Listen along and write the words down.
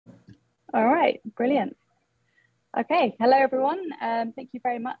All right, brilliant. Okay, hello everyone. Thank you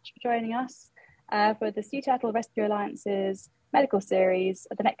very much for joining us for the Sea Turtle Rescue Alliance's medical series,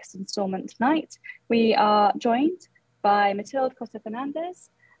 the next instalment tonight. We are joined by Matilde Fernandes.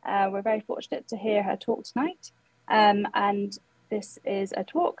 We're very fortunate to hear her talk tonight. And this is a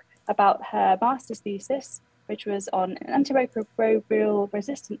talk about her master's thesis, which was on antimicrobial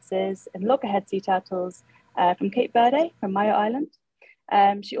resistances in loggerhead sea turtles from Cape Verde, from Maio Island.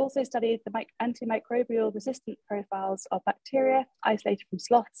 She also studied the antimicrobial resistant profiles of bacteria isolated from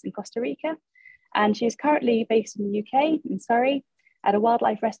sloths in Costa Rica. And she is currently based in the UK, in Surrey, at a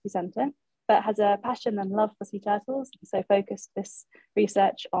wildlife rescue centre, but has a passion and love for sea turtles, so focused this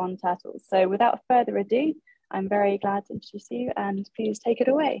research on turtles. So without further ado, I'm very glad to introduce you, and please take it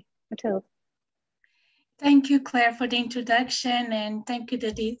away, Matilde. Thank you, Claire, for the introduction, and thank you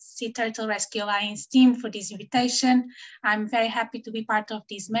to the Sea Turtle Rescue Alliance team for this invitation. I'm very happy to be part of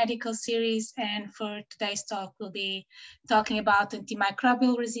this medical series, and for today's talk, we'll be talking about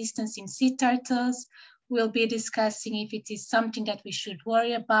antimicrobial resistance in sea turtles. We'll be discussing if it is something that we should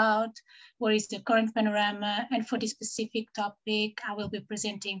worry about, what is the current panorama, and for this specific topic, I will be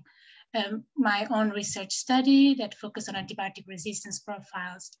presenting my own research study that focuses on antibiotic resistance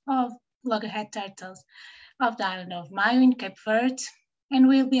profiles of loggerhead turtles of the island of Maio in Cape Verde. And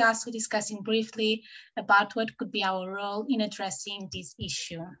we'll be also discussing briefly about what could be our role in addressing this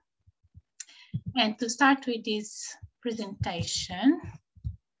issue. And to start with this presentation,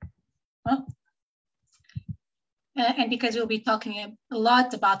 and because we'll be talking a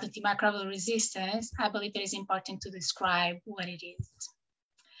lot about antimicrobial resistance, I believe it is important to describe what it is.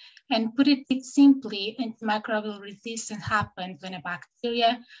 And put it simply, antimicrobial resistance happens when a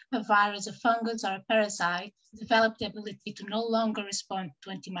bacteria, a virus, a fungus, or a parasite develop the ability to no longer respond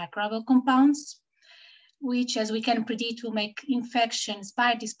to antimicrobial compounds, which, as we can predict, will make infections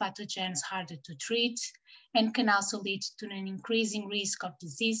by these pathogens harder to treat and can also lead to an increasing risk of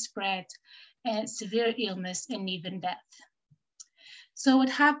disease spread, severe illness, and even death. So what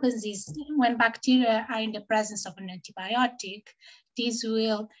happens is when bacteria are in the presence of an antibiotic, this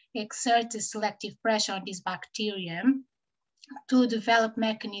will exert a selective pressure on this bacterium to develop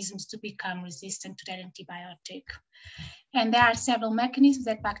mechanisms to become resistant to that antibiotic. And there are several mechanisms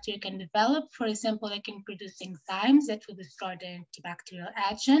that bacteria can develop. For example, they can produce enzymes that will destroy the antibacterial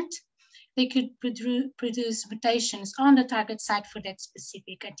agent. They could produce mutations on the target site for that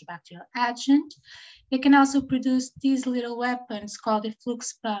specific antibacterial agent. They can also produce these little weapons called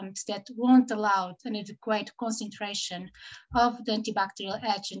efflux pumps that won't allow an adequate concentration of the antibacterial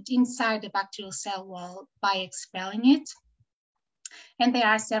agent inside the bacterial cell wall by expelling it. And there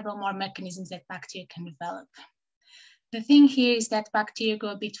are several more mechanisms that bacteria can develop. The thing here is that bacteria go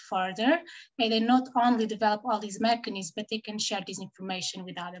a bit further, and they not only develop all these mechanisms, but they can share this information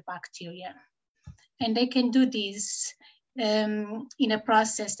with other bacteria. And they can do this in a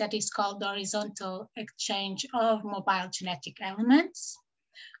process that is called the horizontal exchange of mobile genetic elements.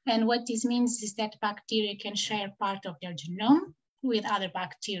 And what this means is that bacteria can share part of their genome with other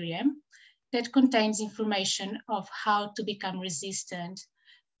bacteria that contains information of how to become resistant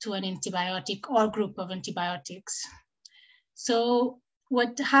to an antibiotic or group of antibiotics. So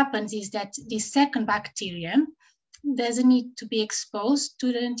what happens is that the second bacterium doesn't need to be exposed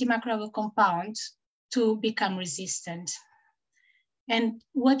to the antimicrobial compounds to become resistant. And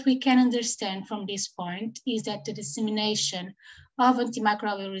what we can understand from this point is that the dissemination of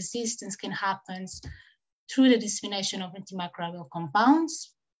antimicrobial resistance can happen through the dissemination of antimicrobial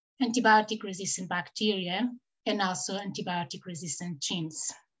compounds, antibiotic-resistant bacteria, and also antibiotic-resistant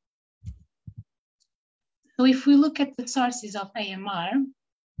genes. So if we look at the sources of AMR,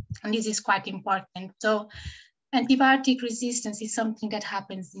 and this is quite important, so antibiotic resistance is something that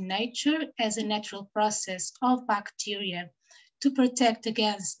happens in nature as a natural process of bacteria to protect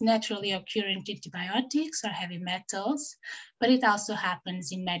against naturally occurring antibiotics or heavy metals, but it also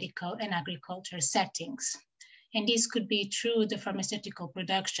happens in medical and agriculture settings. And this could be through the pharmaceutical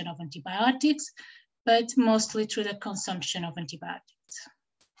production of antibiotics, but mostly through the consumption of antibiotics.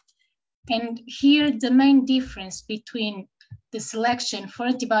 And here, the main difference between the selection for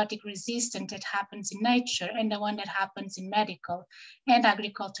antibiotic resistance that happens in nature and the one that happens in medical and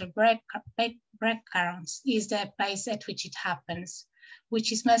agricultural backgrounds is the pace at which it happens,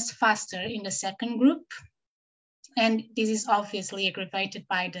 which is much faster in the second group. And this is obviously aggravated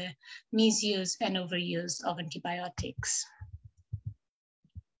by the misuse and overuse of antibiotics.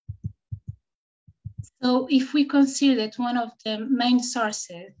 So if we consider that one of the main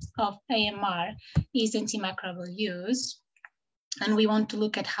sources of AMR is antimicrobial use, and we want to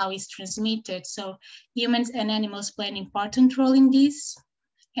look at how it's transmitted, so humans and animals play an important role in this.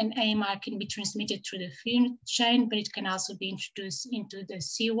 and AMR can be transmitted through the food chain, but it can also be introduced into the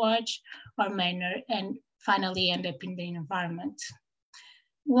sewage or manure and finally end up in the environment.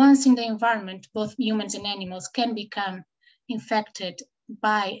 Once in the environment, both humans and animals can become infected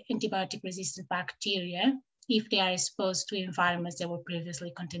by antibiotic-resistant bacteria if they are exposed to environments that were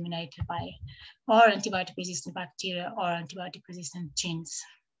previously contaminated by or antibiotic-resistant bacteria or antibiotic-resistant genes.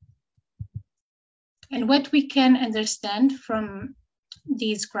 And what we can understand from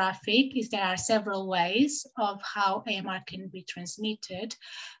this graphic is there are several ways of how AMR can be transmitted,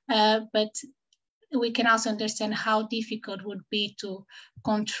 but we can also understand how difficult it would be to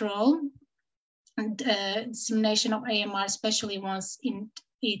control the dissemination of AMR, especially once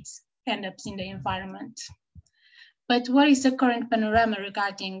it ends up in the environment. But what is the current panorama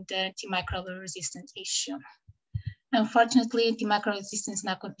regarding the antimicrobial resistance issue? Unfortunately, antimicrobial resistance is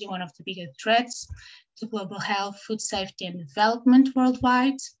now considered one of the biggest threats to global health, food safety, and development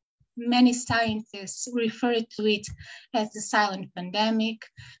worldwide. Many scientists refer to it as the silent pandemic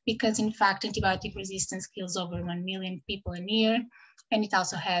because, in fact, antibiotic resistance kills over 1 million people a year, and it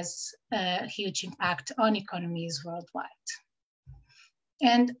also has a huge impact on economies worldwide.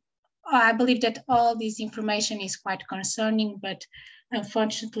 And I believe that all this information is quite concerning, but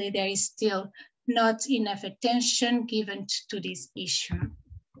unfortunately, there is still not enough attention given to this issue.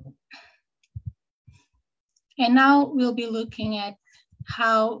 And now we'll be looking at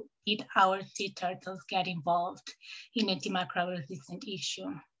how did our sea turtles get involved in antimicrobial resistant issue.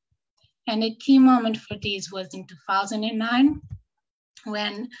 And a key moment for this was in 2009,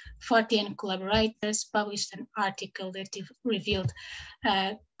 when Forte and collaborators published an article that revealed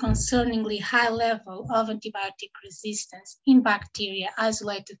a concerningly high level of antibiotic resistance in bacteria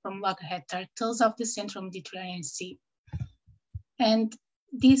isolated from Loggerhead turtles of the Central Mediterranean Sea. And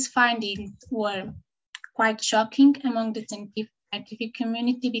these findings were quite shocking among the scientific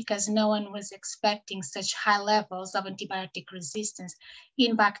community because no one was expecting such high levels of antibiotic resistance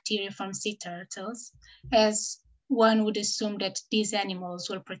in bacteria from sea turtles, as one would assume that these animals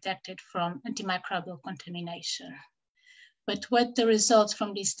were protected from antimicrobial contamination. But what the results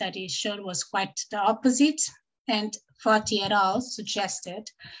from this study showed was quite the opposite, and Forte et al. Suggested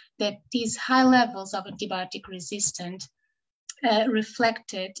that these high levels of antibiotic resistance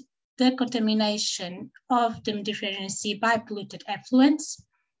reflected the contamination of the Mediterranean Sea by polluted effluents,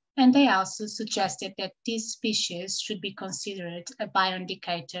 and they also suggested that these species should be considered a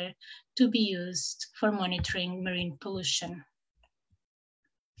bioindicator to be used for monitoring marine pollution.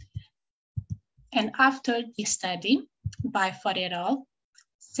 And after this study by Forte et al.,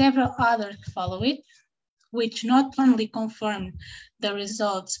 several others follow it, which not only confirmed the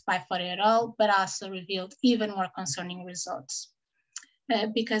results by Forte et al., but also revealed even more concerning results.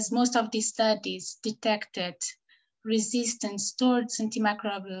 Because most of these studies detected resistance towards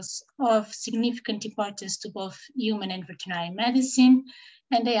antimicrobials of significant importance to both human and veterinary medicine,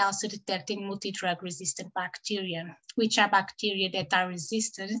 and they also detected multi-drug resistant bacteria, which are bacteria that are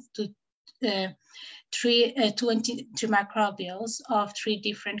resistant to antimicrobials of 3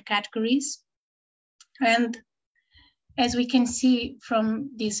 different categories. And as we can see from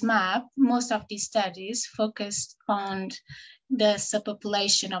this map, most of these studies focused on the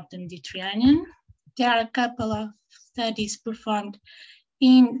subpopulation of the Mediterranean. There are a couple of studies performed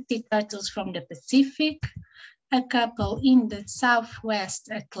in sea turtles from the Pacific, a couple in the Southwest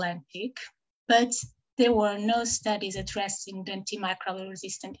Atlantic, but there were no studies addressing the antimicrobial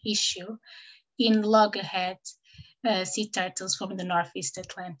resistant issue in Loggerhead sea turtles from the Northeast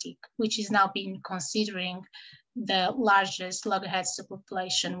Atlantic, which is now being considering the largest Loggerhead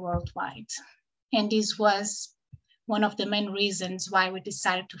subpopulation worldwide. And this was one of the main reasons why we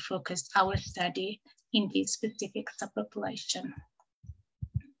decided to focus our study in this specific subpopulation.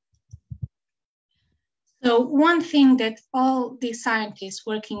 So one thing that all the scientists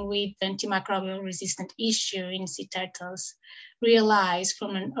working with the antimicrobial resistant issue in sea turtles realized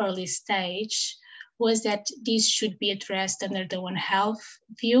from an early stage was that this should be addressed under the One Health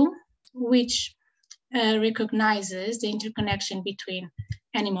view, which recognizes the interconnection between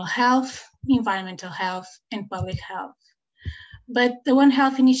animal health, environmental health, and public health. But the One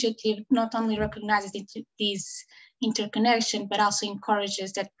Health initiative not only recognizes this interconnection, but also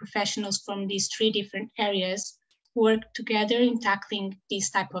encourages that professionals from these 3 different areas work together in tackling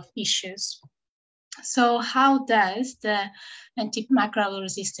these type of issues. So how does the antimicrobial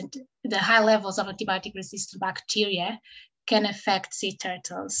resistant, the high levels of antibiotic resistant bacteria can affect sea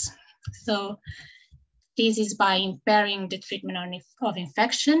turtles? So this is by impairing the treatment of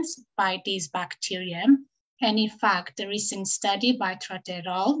infections by these bacteria. And in fact, the recent study by Forte et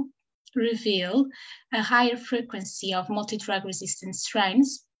al. reveal a higher frequency of multi-drug resistant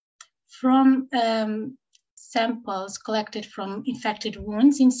strains from samples collected from infected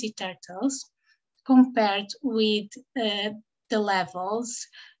wounds in sea turtles compared with the levels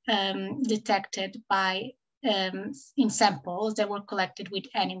detected by in samples that were collected with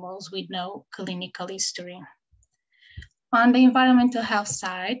animals with no clinical history. On the environmental health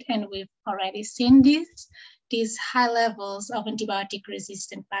side, and we've already seen this, these high levels of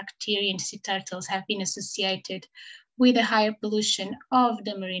antibiotic-resistant bacteria in sea turtles have been associated with a higher pollution of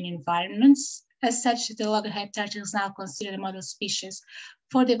the marine environments. As such, the Loggerhead turtle is now considered a model species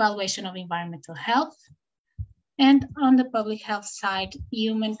for the evaluation of environmental health. And on the public health side,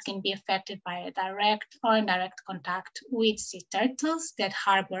 humans can be affected by a direct or indirect contact with sea turtles that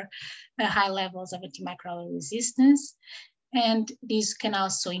harbor high levels of antimicrobial resistance. And these can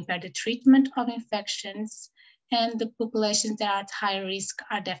also impair the treatment of infections. And the populations that are at high risk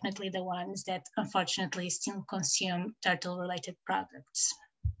are definitely the ones that unfortunately still consume turtle-related products.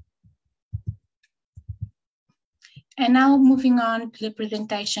 And now moving on to the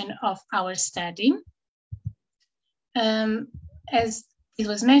presentation of our study. As it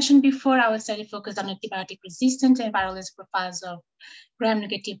was mentioned before, our study focused on antibiotic-resistant and virulence profiles of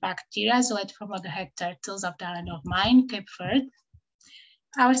gram-negative bacteria isolated from Loggerhead turtles of the island of Maio, Cape Verde.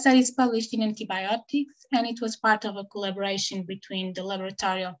 Our study is published in Antibiotics, and it was part of a collaboration between the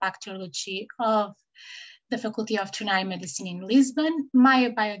Laboratory of Bacteriology of the Faculty of Veterinary Medicine in Lisbon,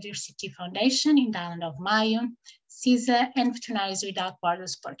 Maio Biodiversity Foundation in the island of Maio, CISA, and Veterinaries Without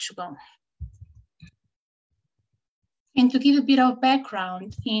Borders, Portugal. And to give a bit of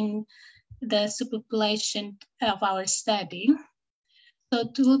background in the superpopulation of our study, so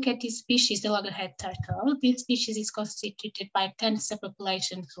to look at this species, the Loggerhead turtle, this species is constituted by 10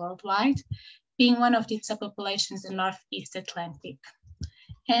 subpopulations worldwide, being one of these subpopulations the Northeast Atlantic.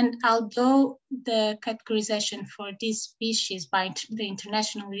 And although the categorization for this species by the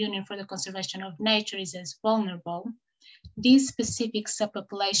International Union for the Conservation of Nature is as vulnerable, this specific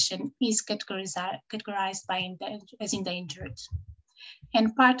subpopulation is categorized as endangered.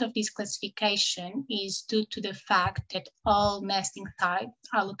 And part of this classification is due to the fact that all nesting sites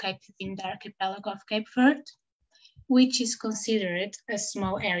are located in the archipelago of Cape Verde, which is considered a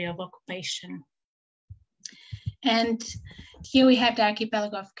small area of occupation. And here we have the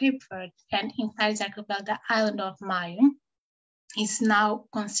archipelago of Cape Verde, and inside this archipelago, the island of Maio is now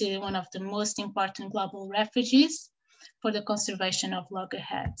considered one of the most important global refuges for the conservation of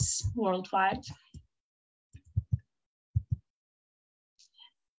loggerheads worldwide.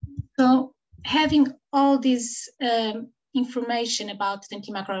 So having all this information about the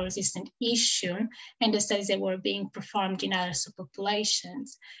antimicrobial resistant issue and the studies that were being performed in other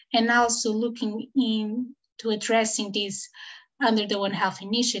subpopulations, and also looking into addressing this under the One Health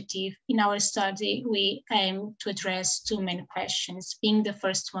initiative, in our study, we aim to address two main questions, being the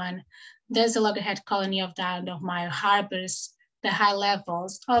first one, does the loggerhead colony of the island of Maio harbors the high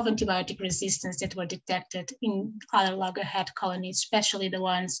levels of antibiotic resistance that were detected in other loggerhead colonies, especially the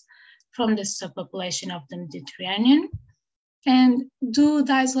ones from the subpopulation of the Mediterranean? And do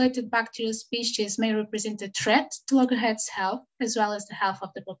the isolated bacterial species may represent a threat to loggerheads' health, as well as the health of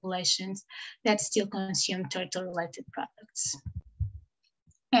the populations that still consume turtle-related products?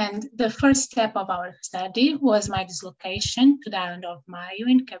 And the first step of our study was my dislocation to the island of Maio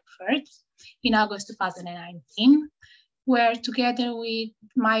in Cape Verde in August 2019, where together with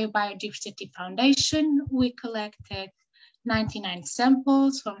Maio Biodiversity Foundation, we collected 99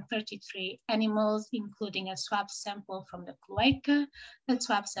 samples from 33 animals, including a swab sample from the cloaca, a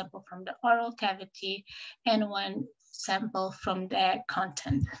swab sample from the oral cavity, and one sample from the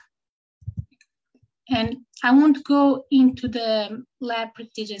content. And I won't go into the lab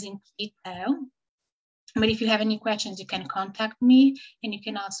procedures in detail, but if you have any questions, you can contact me, and you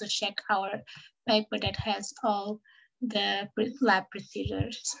can also check our paper that has all the lab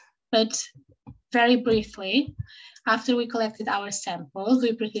procedures. But very briefly, after we collected our samples,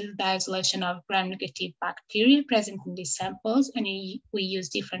 we proceeded the isolation of gram-negative bacteria present in these samples, and we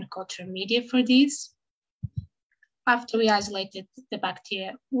used different culture media for this. After we isolated the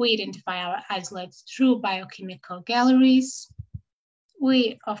bacteria, we identify our isolates through biochemical galleries.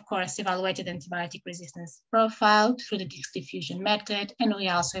 We, of course, evaluated antibiotic resistance profile through the disc diffusion method, and we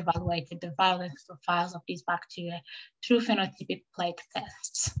also evaluated the virulence profiles of these bacteria through phenotypic plague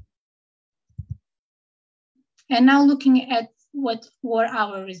tests. And now looking at what were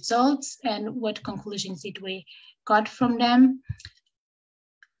our results and what conclusions did we got from them,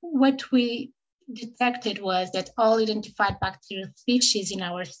 what we detected was that all identified bacterial species in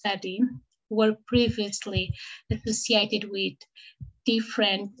our study were previously associated with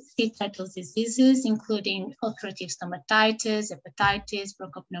different sea turtle diseases, including ulcerative stomatitis, hepatitis,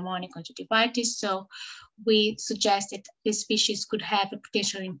 bronchopneumonia, conjunctivitis. So we suggested these species could have a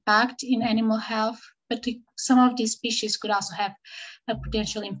potential impact in animal health, but some of these species could also have a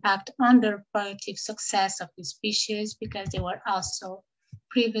potential impact on the reproductive success of the species because they were also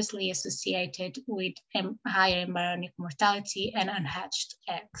previously associated with higher embryonic mortality and unhatched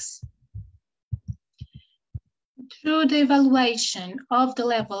eggs. Through the evaluation of the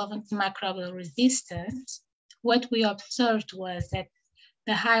level of antimicrobial resistance, what we observed was that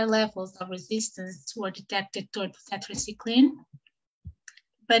the higher levels of resistance were detected toward tetracycline,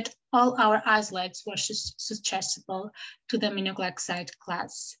 but all our isolates were susceptible to the aminoglycoside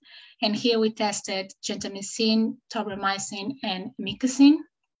class. And here we tested gentamicin, tobramycin, and amikacin.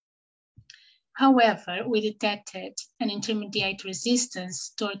 However, we detected an intermediate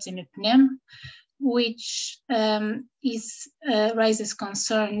resistance towards imipenem, which raises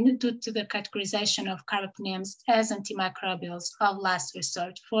concern due to the categorization of carbapenems as antimicrobials of last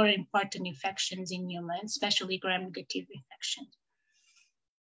resort for important infections in humans, especially gram-negative infections.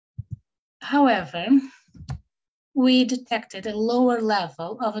 However, we detected a lower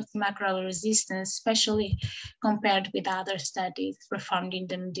level of antimicrobial resistance, especially compared with other studies performed in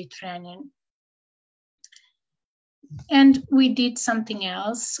the Mediterranean. And we did something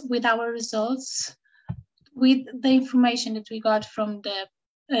else with our results. With the information that we got from the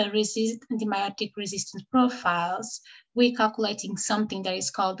antibiotic resistance profiles, we're calculating something that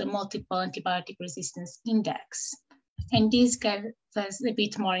is called the multiple antibiotic resistance index. And this gave us a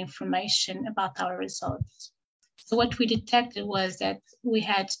bit more information about our results. So what we detected was that we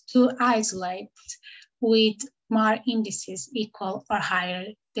had 2 isolates with MAR indices equal or higher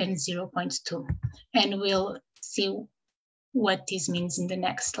than 0.2. And we'll see what this means in the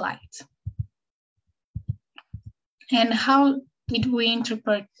next slide. And how did we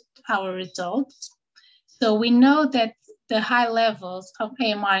interpret our results? So we know that the high levels of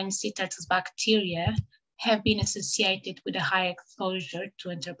AMR in sea turtles bacteria have been associated with a high exposure to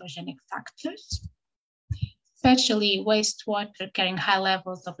anthropogenic factors, especially wastewater carrying high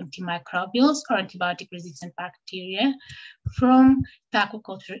levels of antimicrobials or antibiotic-resistant bacteria from the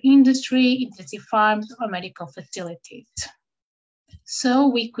aquaculture industry, intensive farms, or medical facilities. So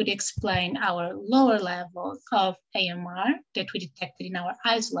we could explain our lower levels of AMR that we detected in our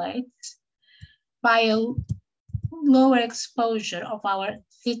isolates by a lower exposure of our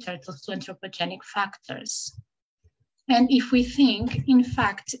sea turtles to anthropogenic factors. And if we think, in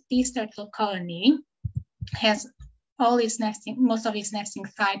fact, this turtle colony has most of its nesting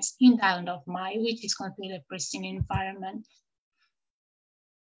sites in the island of Maio, which is considered a pristine environment.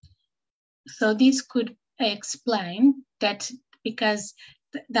 So this could explain that because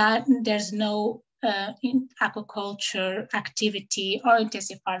there's no aquaculture activity or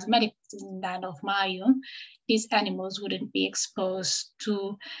intensive farms medical in the island of Maio, these animals wouldn't be exposed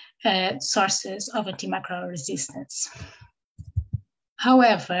to sources of antimicrobial resistance.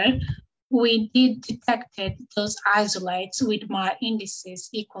 However, we did detect those isolates with MAR indices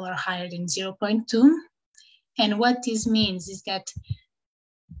equal or higher than 0.2. And what this means is that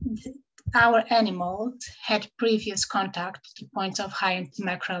our animals had previous contact to points of high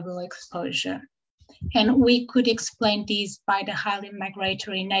antimicrobial exposure. And we could explain this by the highly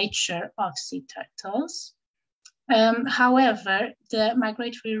migratory nature of sea turtles. However, the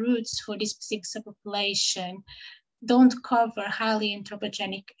migratory routes for this specific subpopulation don't cover highly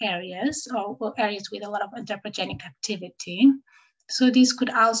anthropogenic areas or areas with a lot of anthropogenic activity. So this could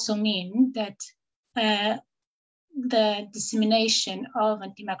also mean that the dissemination of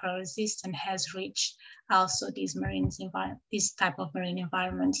antimicrobial resistance has reached also these this type of marine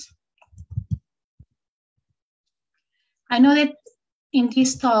environments. I know that in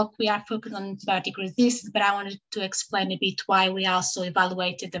this talk we are focused on antibiotic resistance, but I wanted to explain a bit why we also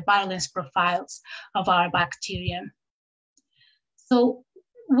evaluated the virulence profiles of our bacteria. So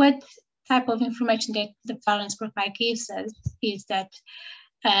what type of information that the virulence profile gives us is that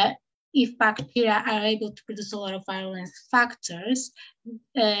if bacteria are able to produce a lot of virulence factors,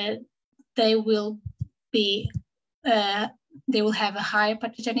 they will have a higher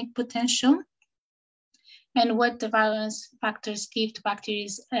pathogenic potential. And what the virulence factors give to bacteria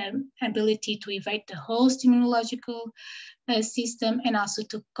is ability to evade the host immunological system and also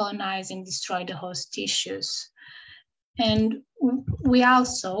to colonize and destroy the host tissues. And we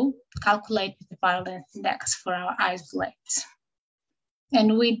also calculated the virulence index for our isolates.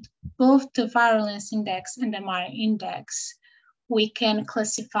 And with both the virulence index and the MAR index, we can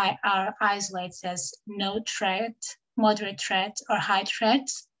classify our isolates as no threat, moderate threat, or high threat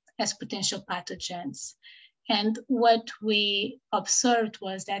as potential pathogens. And what we observed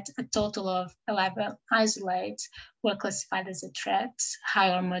was that a total of 11 isolates were classified as a threat,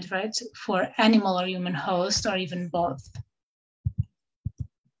 high or moderate, for animal or human host, or even both.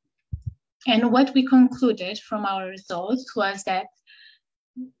 And what we concluded from our results was that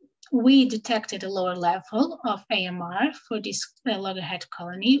we detected a lower level of AMR for this loggerhead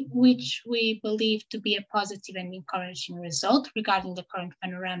colony, which we believe to be a positive and encouraging result regarding the current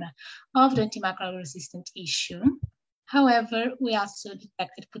panorama of the antimicrobial resistant issue. However, we also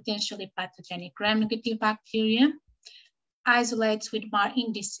detected potentially pathogenic gram-negative bacteria, isolates with MAR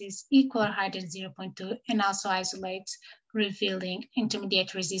indices equal or higher than 0.2, and also isolates revealing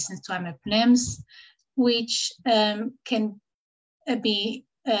intermediate resistance to imipenems, which can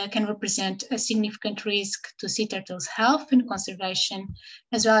represent a significant risk to sea turtles' health and conservation,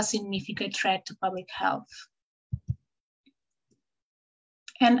 as well as significant threat to public health.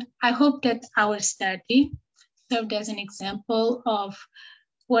 And I hope that our study served as an example of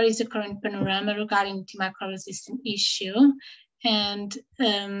what is the current panorama regarding the antimicrobial-resistant issue, and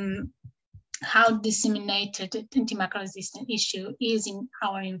how disseminated the antimicrobial-resistant issue is in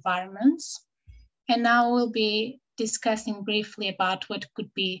our environments. And now we'll be discussing briefly about what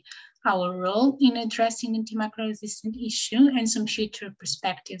could be our role in addressing the antimicrobial-resistant issue and some future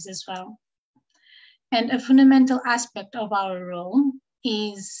perspectives as well. And a fundamental aspect of our role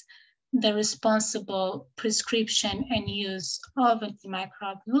is the responsible prescription and use of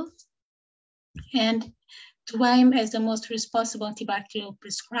antimicrobials. And to aim as the most responsible antibacterial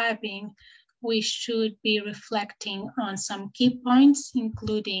prescribing, we should be reflecting on some key points,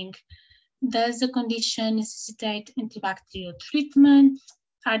 including: does the condition necessitate antibacterial treatment?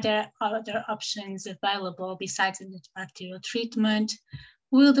 Are there other options available besides antibacterial treatment?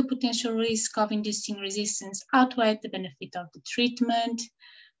 Will the potential risk of inducing resistance outweigh the benefit of the treatment?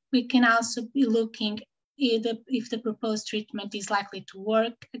 We can also be looking if the proposed treatment is likely to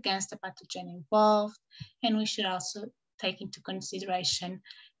work against the pathogen involved, and we should also take into consideration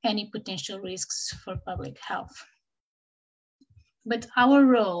any potential risks for public health. But our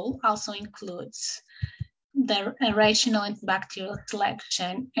role also includes the rational antibacterial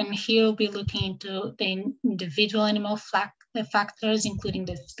selection, and here we'll be looking into the individual animal factors, including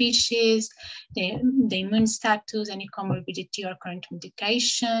the species, the immune status, any comorbidity or current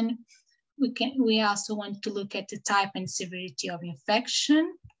medication. We also want to look at the type and severity of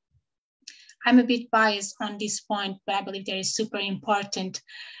infection. I'm a bit biased on this point, but I believe that it's super important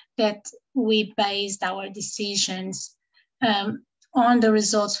that we based our decisions on the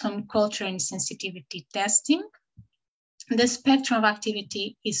results from culture and sensitivity testing. The spectrum of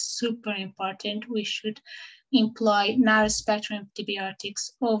activity is super important. We should employ narrow spectrum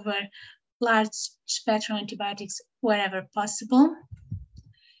antibiotics over large spectrum antibiotics wherever possible.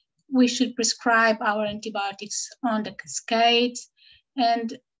 We should prescribe our antibiotics on the cascade,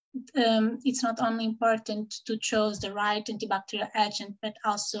 and it's not only important to choose the right antibacterial agent, but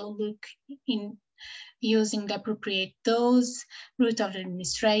also look in using the appropriate dose, route of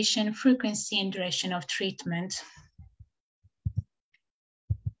administration, frequency, and duration of treatment.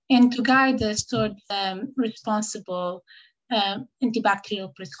 And to guide us toward responsible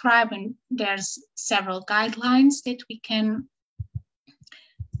antibacterial prescribing, there's several guidelines that we can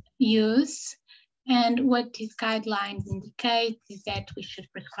use. And what these guidelines indicate is that we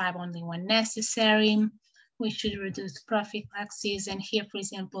should prescribe only when necessary. We should reduce prophylaxis. And here, for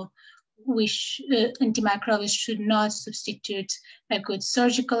example, antimicrobials should not substitute a good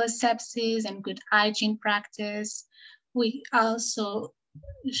surgical asepsis and good hygiene practice. We also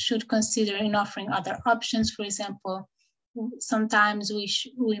should consider in offering other options. For example, sometimes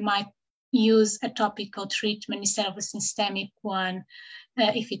we might use a topical treatment instead of a systemic one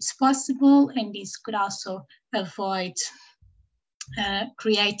if it's possible, and this could also avoid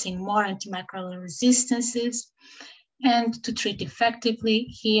creating more antimicrobial resistances. And to treat effectively,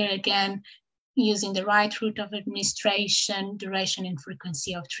 here again, using the right route of administration, duration and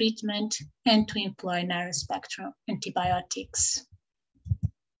frequency of treatment, and to employ narrow spectrum antibiotics.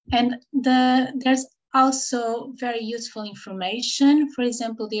 And there's also very useful information. For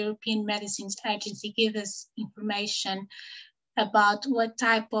example, the European Medicines Agency gives us information about what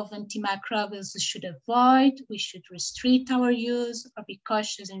type of antimicrobials we should avoid. We should restrict our use or be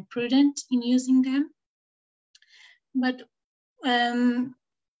cautious and prudent in using them. But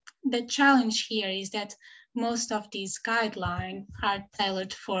the challenge here is that most of these guidelines are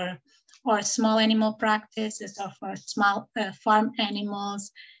tailored for or small animal practices or for small farm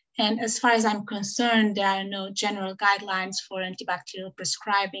animals. And as far as I'm concerned, there are no general guidelines for antibacterial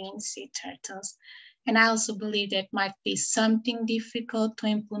prescribing in sea turtles. And I also believe that might be something difficult to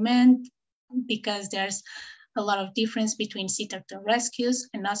implement because there's a lot of difference between sea turtle rescues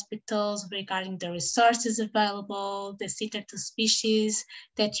and hospitals regarding the resources available, the sea turtle species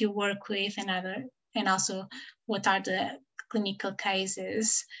that you work with, and also what are the clinical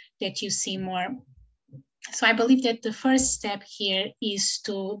cases that you see more. So I believe that the first step here is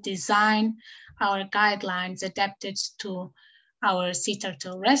to design our guidelines adapted to our sea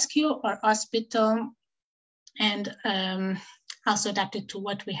turtle rescue or hospital, and also adapted to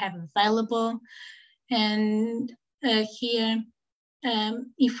what we have available. And here,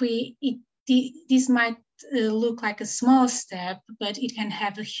 this might look like a small step, but it can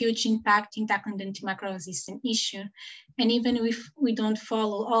have a huge impact in tackling the antimicrobial resistant issue. And even if we don't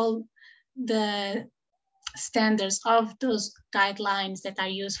follow all the standards of those guidelines that are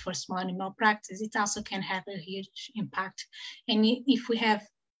used for small animal practice, it also can have a huge impact. And if we have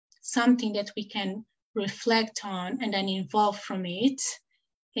something that we can reflect on and then evolve from it,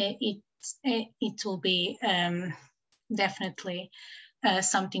 it will be definitely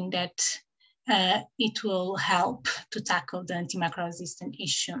something that it will help to tackle the antimicrobial resistant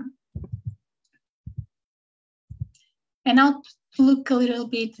issue. And now to look a little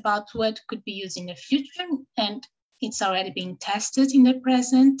bit about what could be used in the future, and it's already being tested in the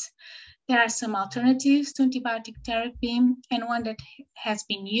present. There are some alternatives to antibiotic therapy, and one that has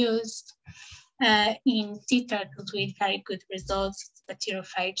been used in sea turtles with very good results is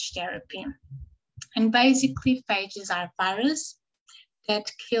bacteriophage therapy. And basically, phages are viruses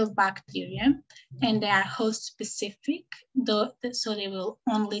that kill bacteria, and they are host specific, so they will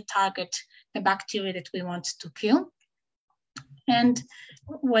only target the bacteria that we want to kill. And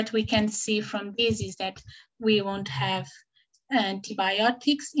what we can see from this is that we won't have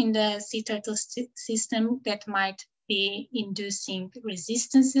antibiotics in the sea turtle system that might be inducing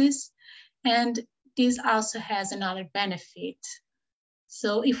resistances. And this also has another benefit.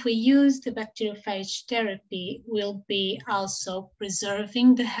 So if we use the bacteriophage therapy, we'll be also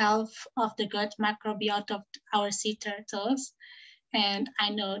preserving the health of the gut microbiota of our sea turtles. And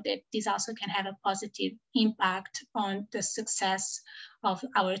I know that this also can have a positive impact on the success of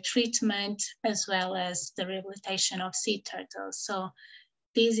our treatment as well as the rehabilitation of sea turtles. So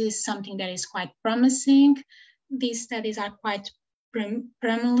this is something that is quite promising. These studies are quite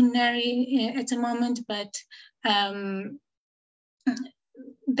preliminary at the moment, but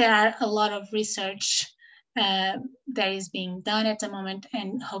there are a lot of research that is being done at the moment,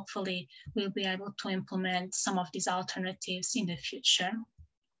 and hopefully we'll be able to implement some of these alternatives in the future.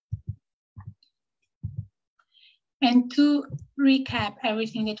 And to recap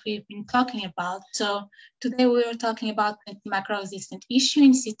everything that we've been talking about, so today we were talking about the antimicrobial resistant issue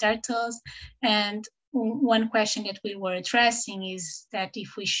in sea turtles, and one question that we were addressing is that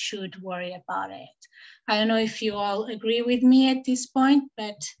if we should worry about it. I don't know if you all agree with me at this point,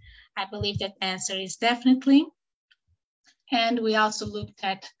 but I believe that the answer is definitely. And we also looked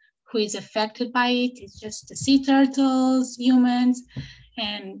at who is affected by it. It's just the sea turtles, humans,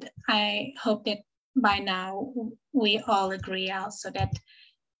 and I hope that by now we all agree also that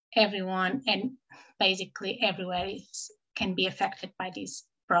everyone and basically everywhere can be affected by this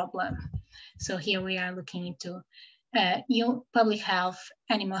problem. So here we are looking into public health,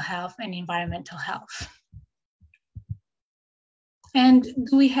 animal health, and environmental health. And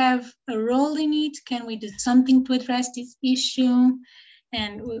do we have a role in it? Can we do something to address this issue?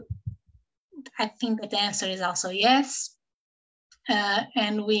 And I think that the answer is also yes.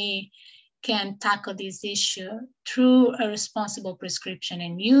 And we can tackle this issue through a responsible prescription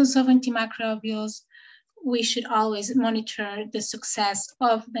and use of antimicrobials. We should always monitor the success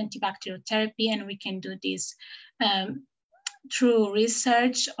of antibacterial therapy, and we can do this through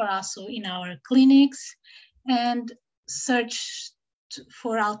research or also in our clinics, and search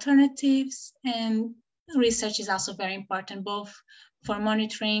for alternatives. And research is also very important, both for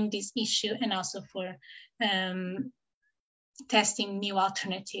monitoring this issue and also for testing new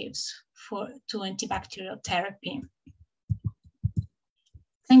alternatives to antibacterial therapy.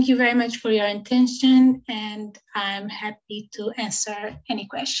 Thank you very much for your attention, and I'm happy to answer any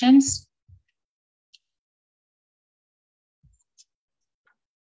questions.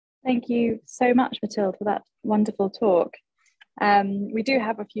 Thank you so much, Matilde, for that wonderful talk. We do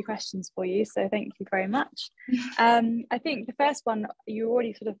have a few questions for you, so thank you very much. I think the first one, you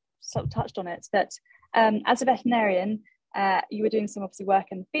already sort of touched on it, that as a veterinarian, you were doing some obviously work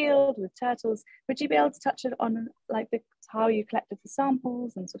in the field with turtles. Would you be able to touch on like how you collected the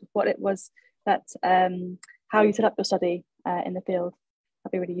samples and sort of what it was that how you set up your study in the field?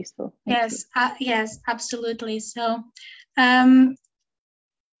 That'd be really useful. Yes, yes, absolutely. So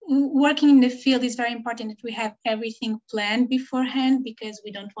working in the field is very important that we have everything planned beforehand, because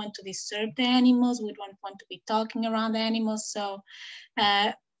we don't want to disturb the animals. We don't want to be talking around the animals. So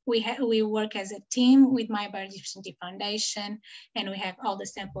we work as a team with Maio Biodiversity Foundation, and we have all the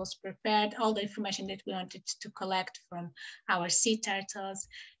samples prepared, all the information that we wanted to collect from our sea turtles.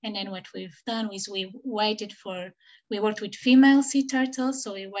 And then what we've done is we worked with female sea turtles.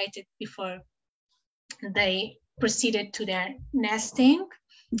 So we waited before they proceeded to their nesting.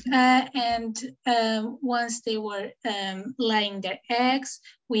 And once they were laying their eggs,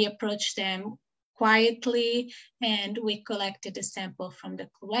 we approached them quietly, and we collected a sample from the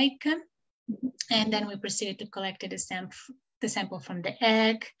cloaca, and then we proceeded to collect the sample from the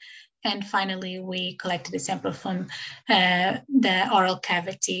egg, and finally we collected the sample from the oral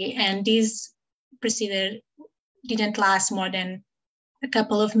cavity. And this procedure didn't last more than a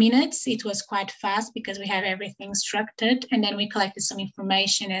couple of minutes. It was quite fast because we have everything structured, and then we collected some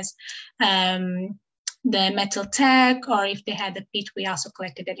information as the metal tag, or if they had the pit, we also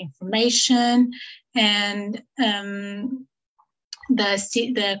collected that information, and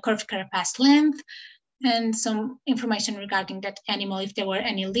the curved carapace length, and some information regarding that animal, if there were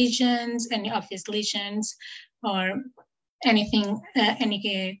any lesions, any obvious lesions, or anything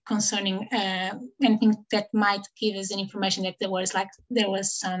concerning anything that might give us an information that there was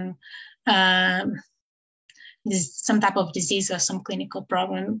some type of disease or some clinical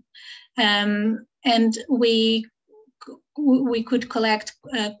problem. And we could collect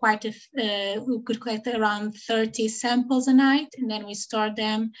we could collect around 30 samples a night, and then we store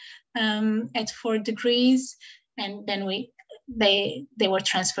them at 4 degrees, and then they were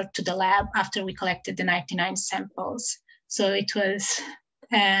transferred to the lab after we collected the 99 samples. So it was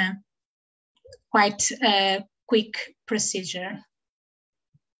quite a quick procedure.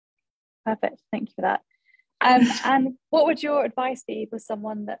 Perfect, thank you for that. And what would your advice be for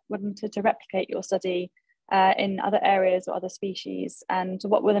someone that wanted to replicate your study in other areas or other species? And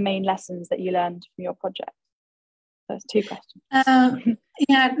what were the main lessons that you learned from your project? Those 2 questions.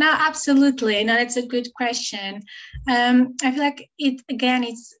 Yeah, no, absolutely. No, that's a good question. I feel like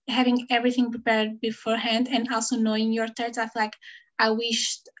it's having everything prepared beforehand, and also knowing your turtles. I feel like I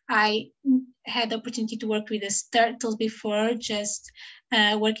wished I had the opportunity to work with the turtles before, just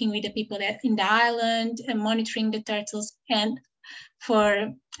working with the people in the island and monitoring the turtles, and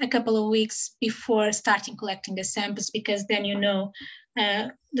for a couple of weeks before starting collecting the samples, because then you know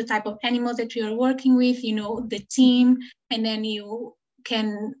the type of animals that you are working with, you know the team, and then you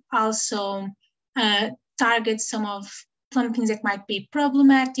can also target some things that might be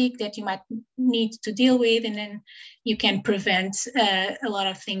problematic that you might need to deal with, and then you can prevent a lot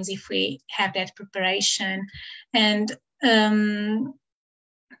of things if we have that preparation. And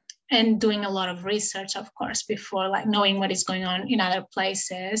doing a lot of research, of course, before, like knowing what is going on in other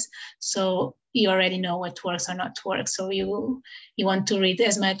places. So you already know what works or not works. So you want to read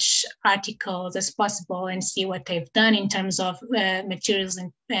as much articles as possible and see what they've done in terms of materials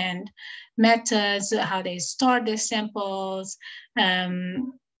and methods, how they store their samples.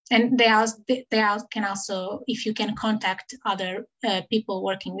 And they can also, if you can contact other people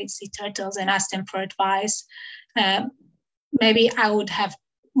working with sea turtles and ask them for advice. Maybe I would have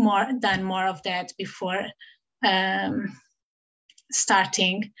done more of that before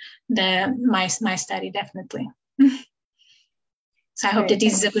starting my study, definitely. So I hope that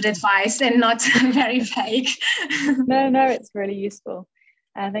this is a good advice and not very vague. No, it's really useful.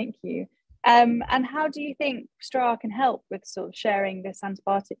 Thank you. And how do you think STRA can help with sort of sharing this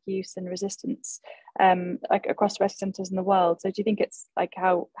antibiotic use and resistance like across rescue centres in the world? So do you think it's like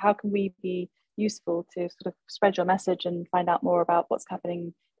how can we be useful to sort of spread your message and find out more about what's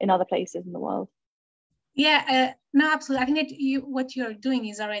happening in other places in the world? Yeah, no, absolutely. I think that what you're doing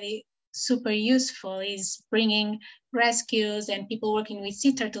is already super useful, is bringing rescues and people working with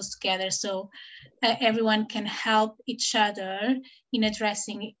sea turtles together, so everyone can help each other in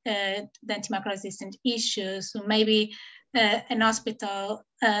addressing the antimicrobial resistant issues. So maybe an hospital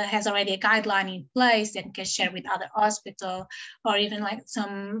has already a guideline in place that can share with other hospitals, or even like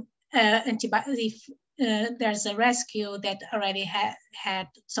some antibiotics. There's a rescue that already had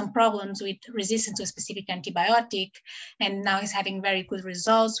some problems with resistance to a specific antibiotic, and now is having very good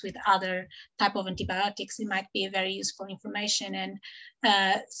results with other type of antibiotics. It might be a very useful information, and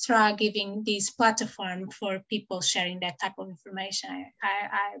STRA giving this platform for people sharing that type of information,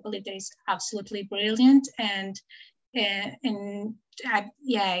 I believe that is absolutely brilliant. And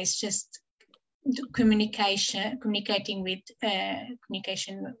it's just communication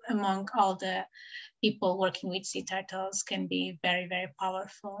among all the people working with sea turtles can be very, very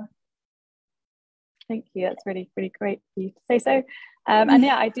powerful. Thank you. That's really, really great for you to say so. And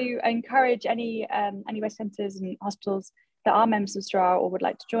yeah, I do encourage any West centres and hospitals that are members of STRA or would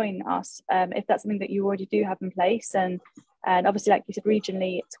like to join us, if that's something that you already do have in place. And obviously, like you said,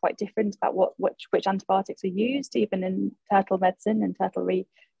 regionally, it's quite different about which antibiotics are used, even in turtle medicine and turtle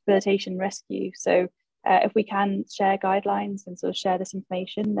rehabilitation rescue. So if we can share guidelines and sort of share this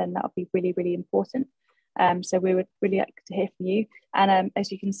information, then that would be really, really important. So we would really like to hear from you. And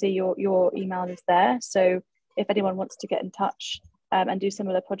as you can see, your email is there. So if anyone wants to get in touch and do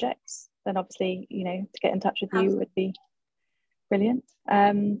similar projects, then obviously, to get in touch with you would be brilliant.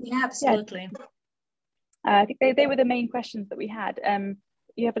 Yeah, absolutely. Yeah. I think they were the main questions that we had.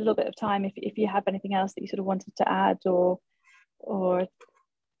 You have a little bit of time if you have anything else that you sort of wanted to add or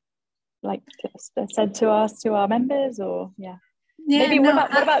like to send to us, to our members, or maybe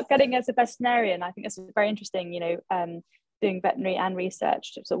what about getting as a veterinarian? I think that's very interesting, doing veterinary and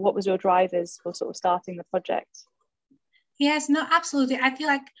research. So what was your drivers for sort of starting the project? Yes, no, absolutely. I feel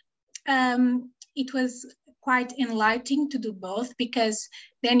like it was quite enlightening to do both, because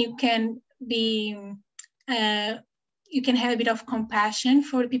then you can be you can have a bit of compassion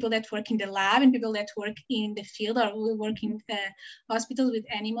for people that work in the lab and people that work in the field or work in hospitals with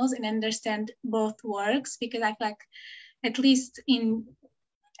animals, and understand both works. Because I feel like, at least in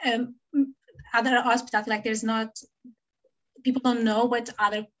other hospitals, like people don't know what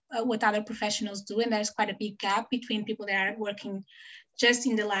other professionals do, and there's quite a big gap between people that are working just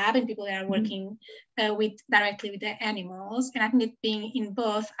in the lab and people that are working directly with the animals. And I think that being in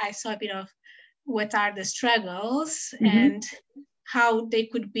both, I saw a bit of what are the struggles and how they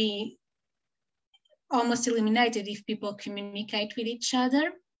could be almost eliminated if people communicate with each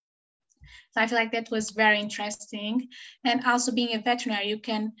other. So I feel like that was very interesting. And also, being a veterinary, you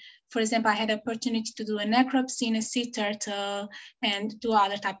can, for example, I had the opportunity to do a necropsy in a sea turtle and do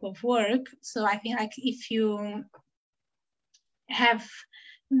other type of work. So I think like if you have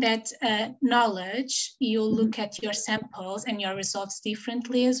that knowledge, you look at your samples and your results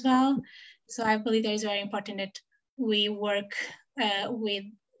differently as well. So I believe that is very important that we work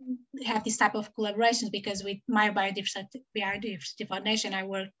have this type of collaborations, because with my biodiversity foundation, I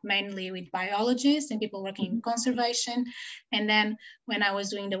work mainly with biologists and people working in conservation. And then when I was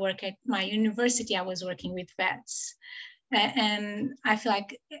doing the work at my university, I was working with vets. And I feel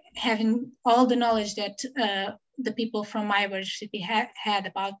like having all the knowledge that the people from my university had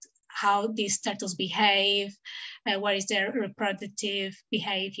about how these turtles behave, what is their reproductive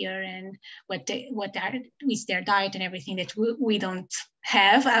behavior, and what is their diet and everything that we don't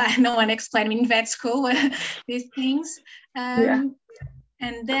have. No one explained me in vet school these things. And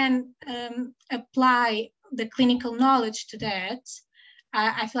then apply the clinical knowledge to that.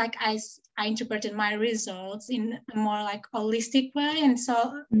 I feel like I interpreted my results in a more like holistic way, and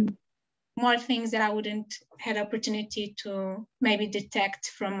so more things that I wouldn't had opportunity to maybe detect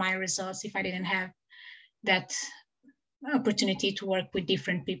from my results if I didn't have that opportunity to work with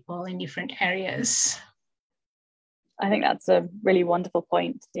different people in different areas. I think that's a really wonderful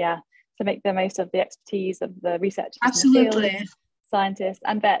point. Yeah, to make the most of the expertise of the researchers, absolutely, in the field, scientists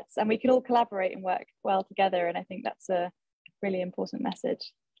and vets, and we can all collaborate and work well together. And I think that's a really important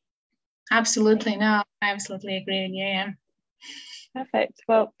message. Absolutely, no, I absolutely agree with you. Yeah. Perfect.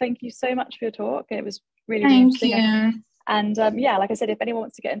 Well, thank you so much for your talk. It was really interesting. Thank you. And like I said, if anyone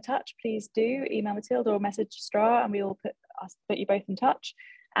wants to get in touch, please do email Matilde or message STRA, and we will put you both in touch.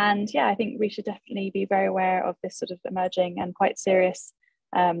 And I think we should definitely be very aware of this sort of emerging and quite serious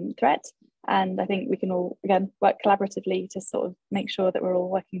threat. And I think we can all, again, work collaboratively to sort of make sure that we're all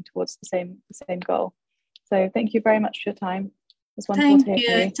working towards the same goal. So thank you very much for your time. It was wonderful to hear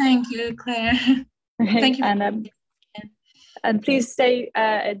from you. Thank you, Claire. Thank you. And please stay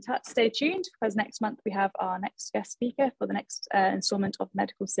in touch, stay tuned, because next month we have our next guest speaker for the next installment of the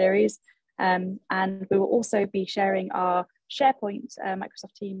medical series. And we will also be sharing our SharePoint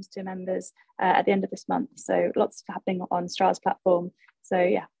Microsoft Teams to members at the end of this month. So lots happening on STRA's platform. So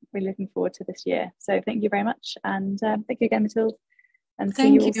we're looking forward to this year. So thank you very much. And thank you again, Matilde. And see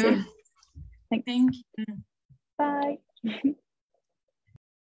you all soon. Thanks. Thank you. Bye.